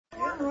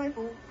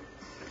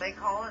They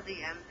call it the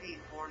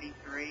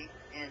MP43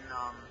 in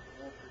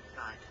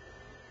Wolfenstein.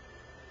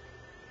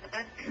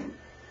 That's...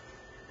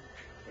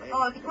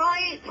 Oh, it's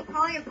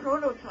probably a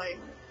prototype.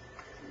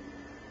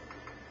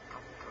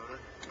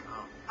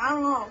 Oh. I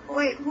don't know.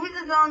 Wait, who's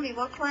a zombie?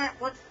 What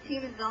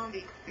team is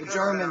zombie? The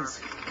Germans.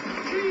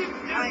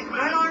 Alright,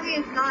 Red Army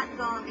is not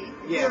zombie.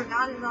 Yeah. You're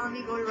not a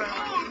zombie, go to Red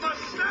Army.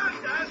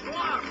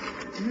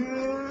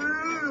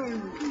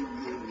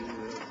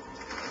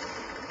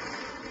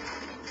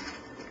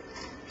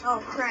 Oh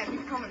crap,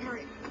 he's coming,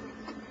 hurry.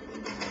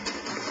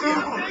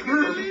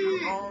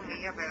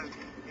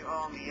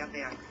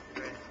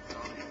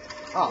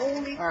 Oh,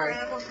 Holy alright.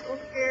 crap, I'm so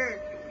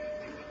scared.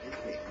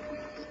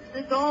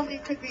 The zombie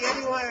could be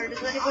anywhere.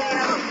 Does anybody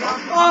have a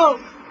gun? Oh!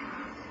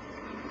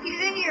 He's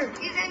in here!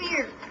 He's in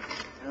here!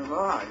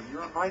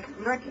 You're like,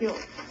 who did I kill?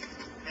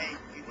 Hey,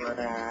 you killed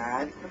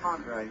Brad. Come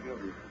on, Brad, you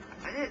over here.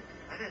 I did.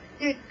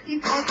 Dude,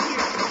 he's up here.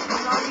 The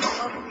zombie's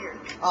up here.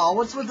 Oh,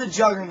 what's with the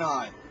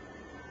juggernaut?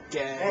 Gay.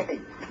 Hey,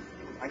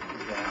 I can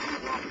do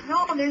that.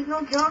 No, there's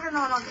no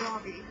juggernaut on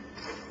zombies.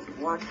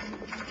 What?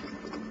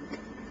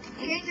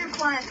 Change your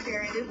class,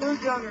 Barry. There's no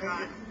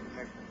juggernaut.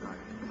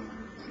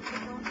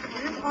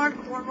 Is this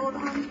hardcore mode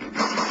on?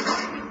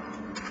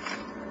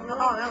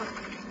 Oh,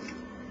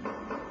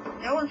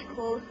 that was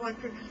close,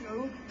 electric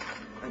smooth.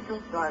 I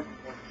still died from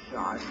one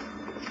shot.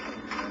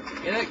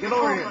 Get over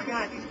Oh here. my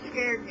god, you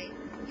scared me.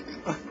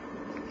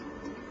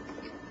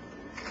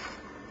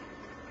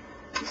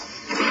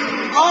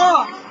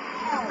 Oh!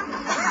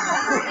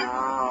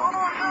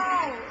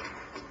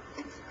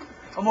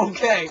 Oh I'm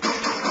okay.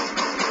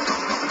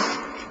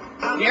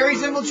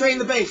 Gary's infiltrating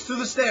the base through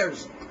the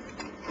stairs.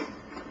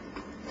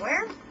 no!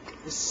 Where? The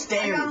I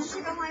stairs.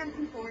 got my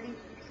MP40.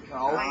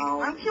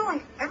 No. I'm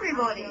killing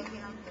everybody.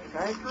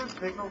 Guys, for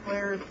signal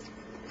flares.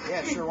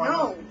 Yeah, sure, why No.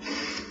 not?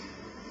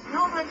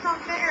 No, that's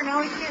not fair.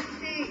 Now we can't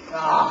see.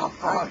 Ah, I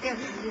fuck. can't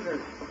see either.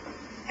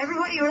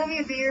 Everybody owe me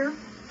a beer.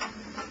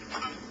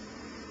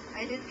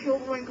 I just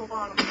killed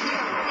Winklebottom.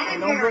 And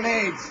No Gary.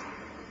 grenades.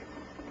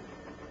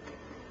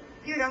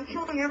 Dude, I'm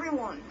killing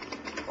everyone.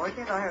 Why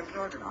can't I have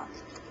Juggernaut?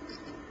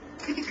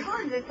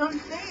 Because it's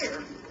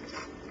unfair.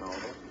 No.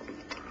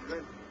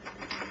 Good.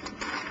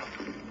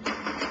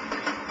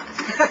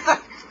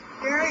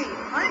 Gary,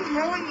 I'm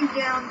mowing you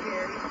down,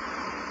 Gary.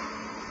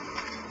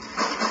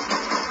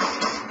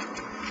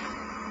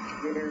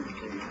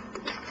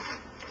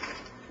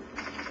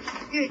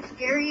 Dude,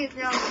 Gary is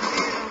now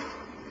scared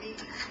of me.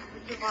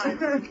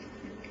 Survive.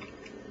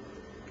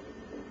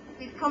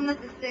 He's coming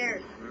up the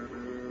stairs.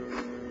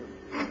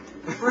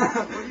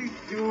 What are you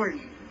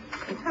doing?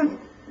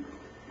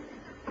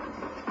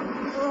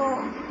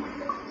 Oh.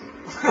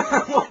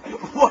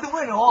 What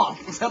went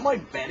off? Was that my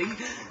Betty?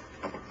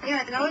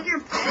 Yeah, that was your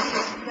Betty,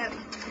 except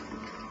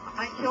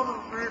I killed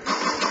him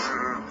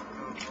first.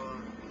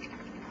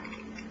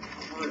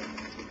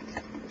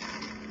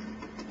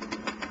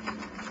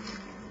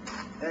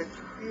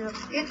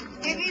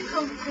 Give me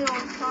some film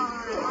time.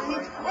 I mean,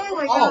 oh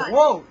my god. Oh,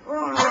 whoa.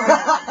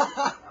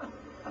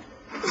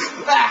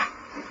 Ah.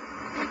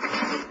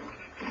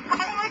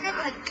 Oh my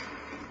god.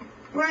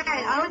 Brad,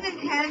 I was in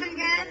cabin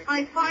gas,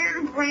 I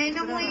fired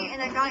randomly,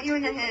 and I got you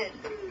in the head.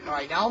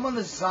 Alright, now I'm on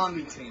the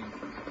zombie team.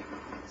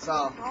 So,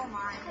 Oh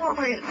my. Oh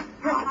my.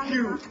 Got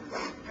you.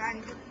 Brad,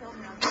 you just killed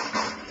me.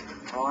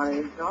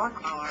 I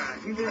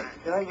not. You did.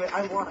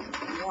 I won.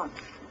 You won.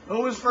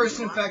 who was first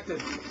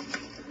infected?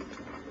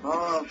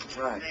 Oh,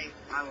 right.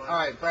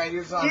 Alright, Brad,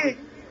 you're zombie. Dude.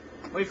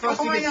 Wait for us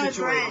Oh to my get god,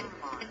 situated.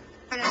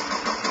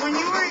 Brad. When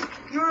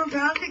you were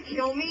about to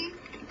kill me,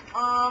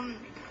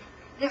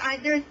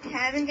 there's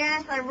cabin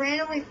gas. I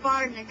randomly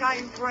fired and it got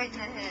you right in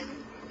the head.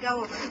 That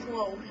was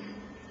close.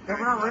 We're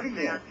not ready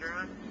yet.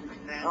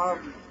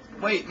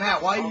 Wait,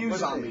 Matt, why are you what is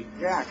zombie? it?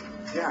 Jack.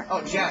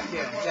 Oh, Jack,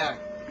 yeah, Jack.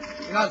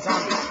 You're not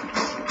zombie.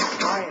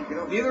 Ryan, get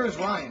over Neither is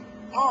Ryan.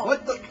 Oh.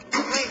 What the?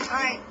 Wait,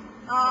 alright.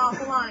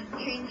 Hold on.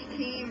 Change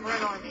team,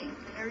 Red Army.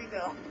 There we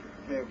go.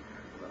 here.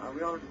 Okay. Are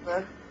we all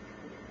set?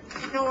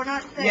 No, we're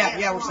not set Yeah, yet.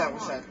 yeah, we're Hold set, on, we're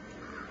hold set.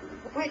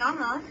 on. Wait, I'm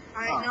not.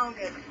 Alright, Oh. now I'm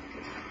good.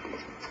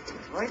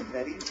 Right,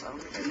 Betty.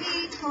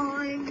 Me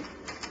time.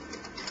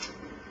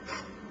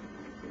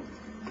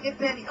 Get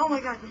Benny. Oh my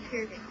god, you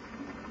scared me.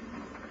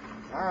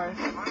 Alright. I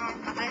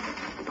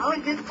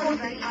was just close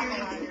to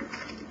shooting you.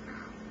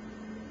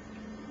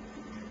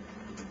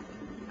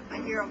 I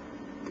hear him.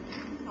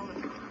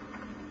 Coming.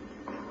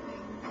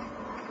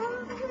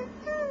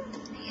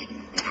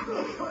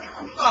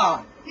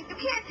 Oh, You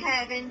can't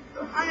have him.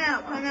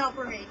 Time out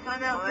for me.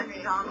 Time out for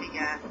me. Zombie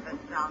gas. That's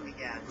zombie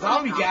gas.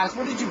 zombie gas,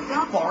 what did you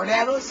fart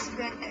at us?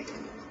 Zombie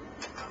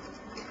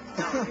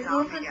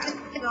Zombie gas.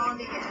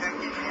 Zombie gas.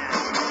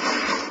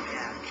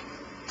 Yeah.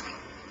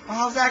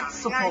 How's that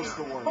supposed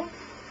to work?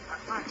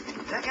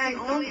 That Guys, can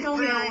don't only kill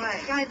me. clear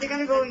away. Guys, they're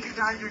gonna go. You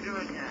guys are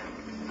doing that.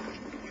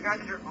 You guys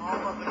are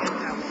all up against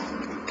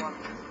that wall.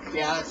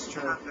 Yeah, that's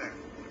true. Not fair.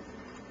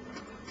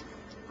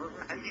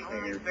 That's the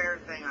only fair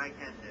thing I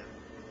can do.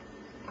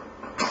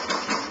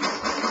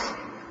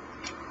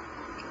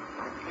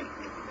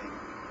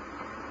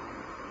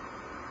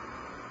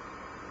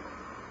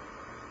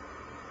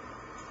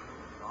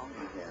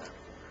 Yeah.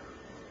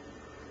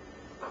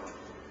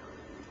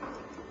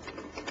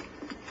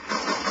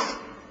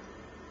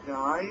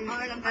 Guys,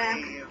 Alright, I'm back.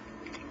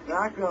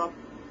 back up.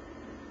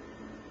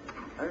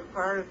 I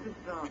fired a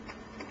system.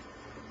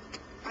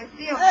 I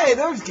see him. Hey,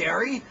 there's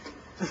Gary.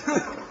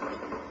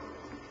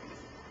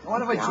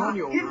 What if I join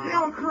you over Get here?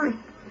 down, Chris.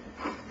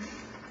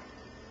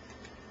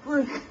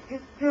 Chris,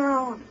 get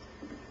down.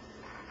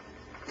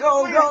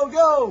 Go, go,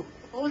 go!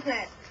 What was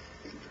that?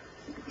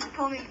 He's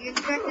coming. The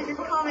infected is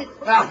coming.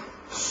 Ah,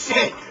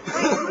 shit! Wait,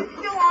 who's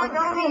still I on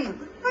got me?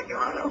 him. I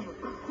got him.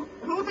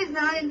 Who is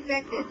not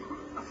infected?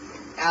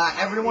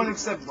 Everyone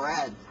except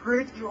Brad.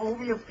 Chris, you owe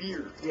me a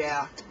beer.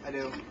 Yeah, I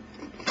do.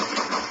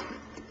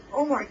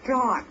 Oh my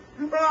god.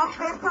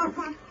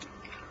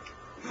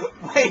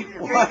 Wait, Here he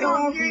what?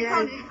 comes. Here he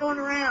comes. He's going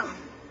around.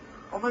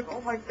 I'm like,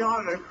 oh my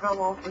god, I fell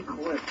off the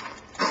cliff.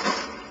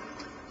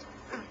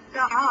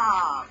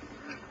 Stop.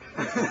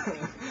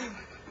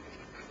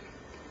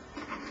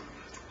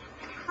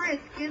 Chris,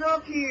 get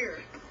up here.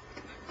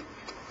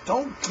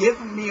 Don't give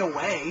me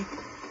away.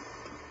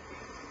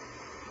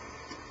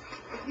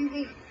 What do you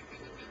mean?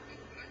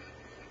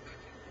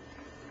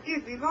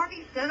 Dude, we've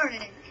already said our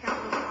names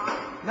countless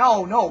times.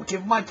 No, no,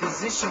 give my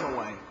position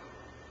away.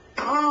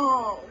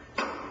 Oh.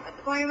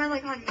 That's why I'm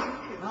like on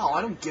YouTube. No,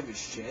 I don't give a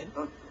shit.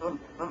 I'm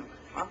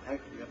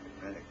actually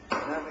empathetic.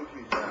 That makes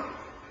me proud.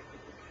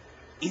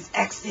 He's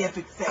X the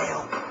epic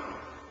fail.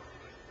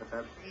 But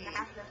that's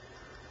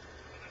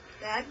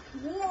That's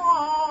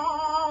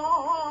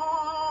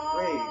whoa.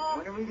 Wait,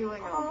 when are we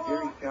doing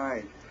Gary's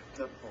Guide?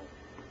 Successful.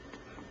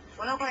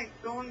 When am I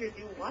going to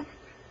do what?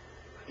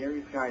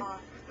 Gary's Guide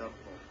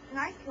successful. Can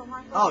I kill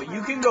myself? Oh,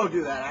 you can go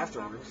do that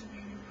afterwards.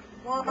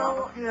 Well,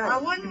 No, yeah, I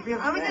wouldn't. you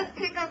I would can't. just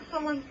pick up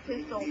someone's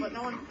pistol, but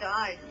no one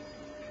died.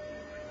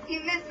 He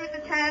missed with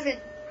the cabin.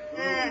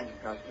 Ooh,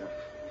 gotcha.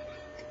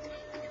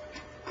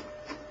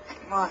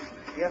 Come on,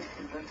 yes,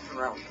 that's the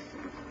route.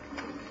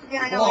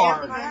 Yeah, I know. We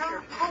have to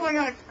venture. Oh my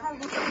god.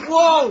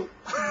 Whoa! Dude,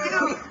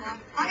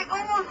 I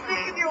almost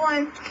saved your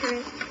life,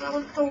 Chris. That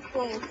was so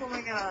close. Oh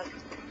my god.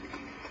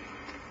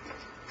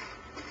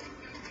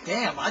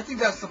 Damn, I think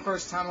that's the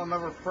first time I'm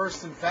ever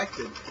first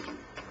infected.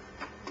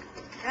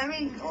 I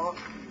mean, Oh,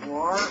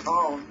 war?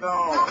 Oh, no,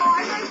 no.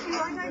 I like you.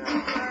 I like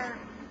you, sir.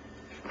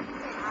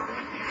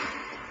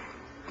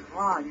 Come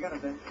on, you gotta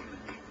venture.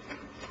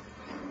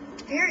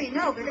 Gary,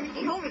 no, they're gonna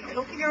kill me. I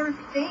don't think you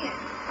understand.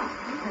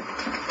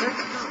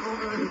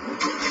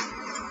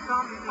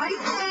 I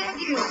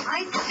stabbed you.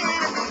 I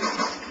stabbed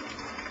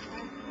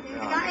you.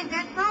 Guys,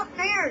 that's not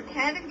fair.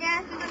 Cabin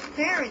gas isn't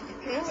fair. It's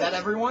Is that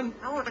everyone?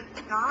 No, it's a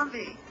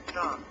zombie.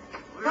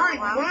 Fine,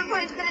 what if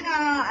I said, I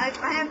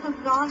have some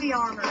zombie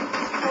armor?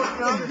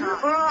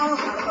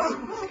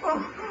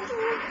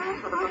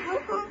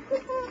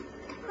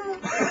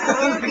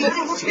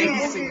 He's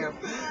chasing him.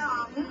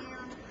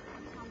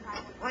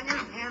 When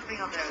you're camping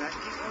on there, that's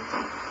the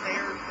only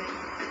fair thing.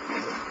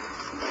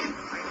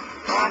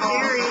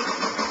 Gary.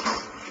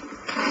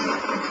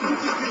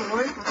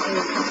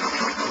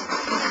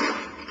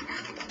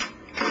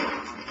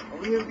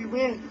 We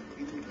win.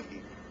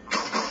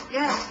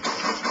 Yeah.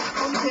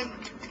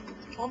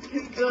 Pump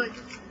him good.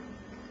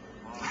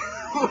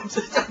 We're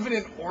just having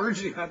an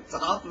orgy on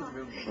top of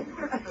him.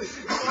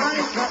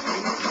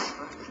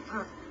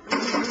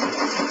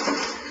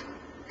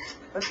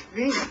 That's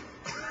me.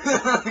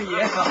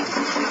 Yeah.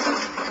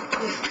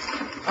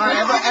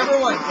 Alright,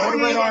 everyone, go to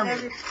Red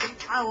Army.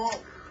 I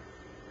won't.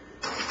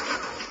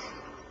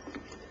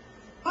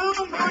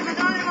 Boom, going to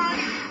dynamite.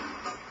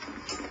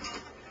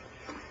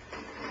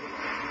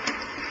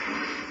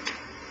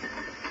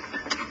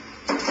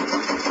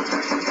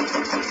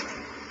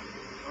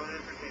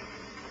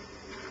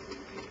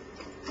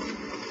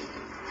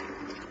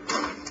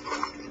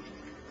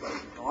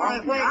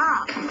 Alright, wait.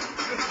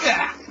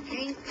 Yeah.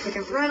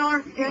 Red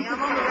arm. Yeah,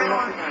 I'm on the red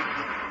arm.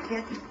 You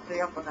can't just stay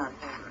up on that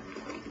corner.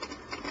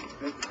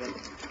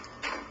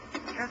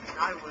 Yes,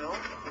 I will.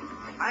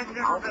 I've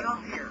never been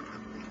up here.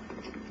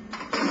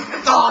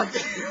 Oh,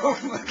 damn.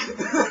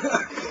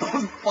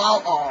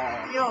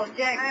 Oh. Yo,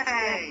 Jack.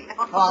 Hey.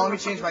 Oh, let me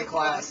change my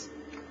class.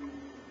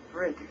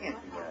 Chris, you can't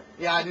do that.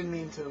 Yeah, I didn't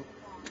mean to.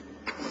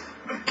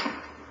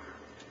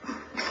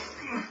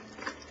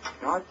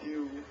 Got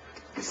you.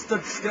 I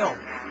stood still.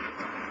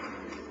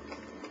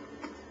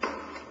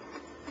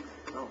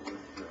 No,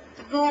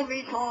 it's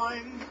Zombie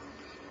time.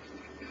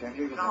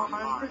 good.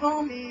 For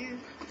zombies.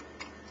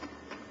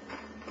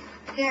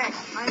 Jack,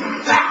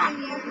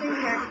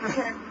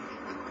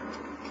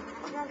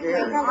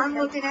 I'm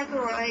looking at the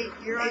right.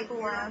 You're at the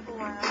left.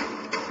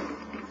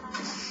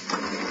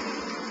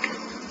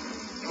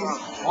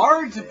 It's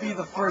hard to be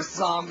the first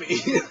zombie.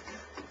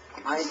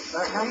 How do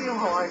you know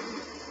how I...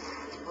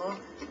 Huh?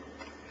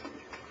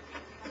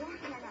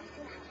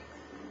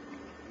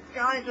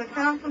 Guys, I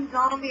found some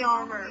zombie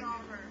armor.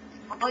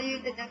 I'll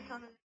use it next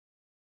time.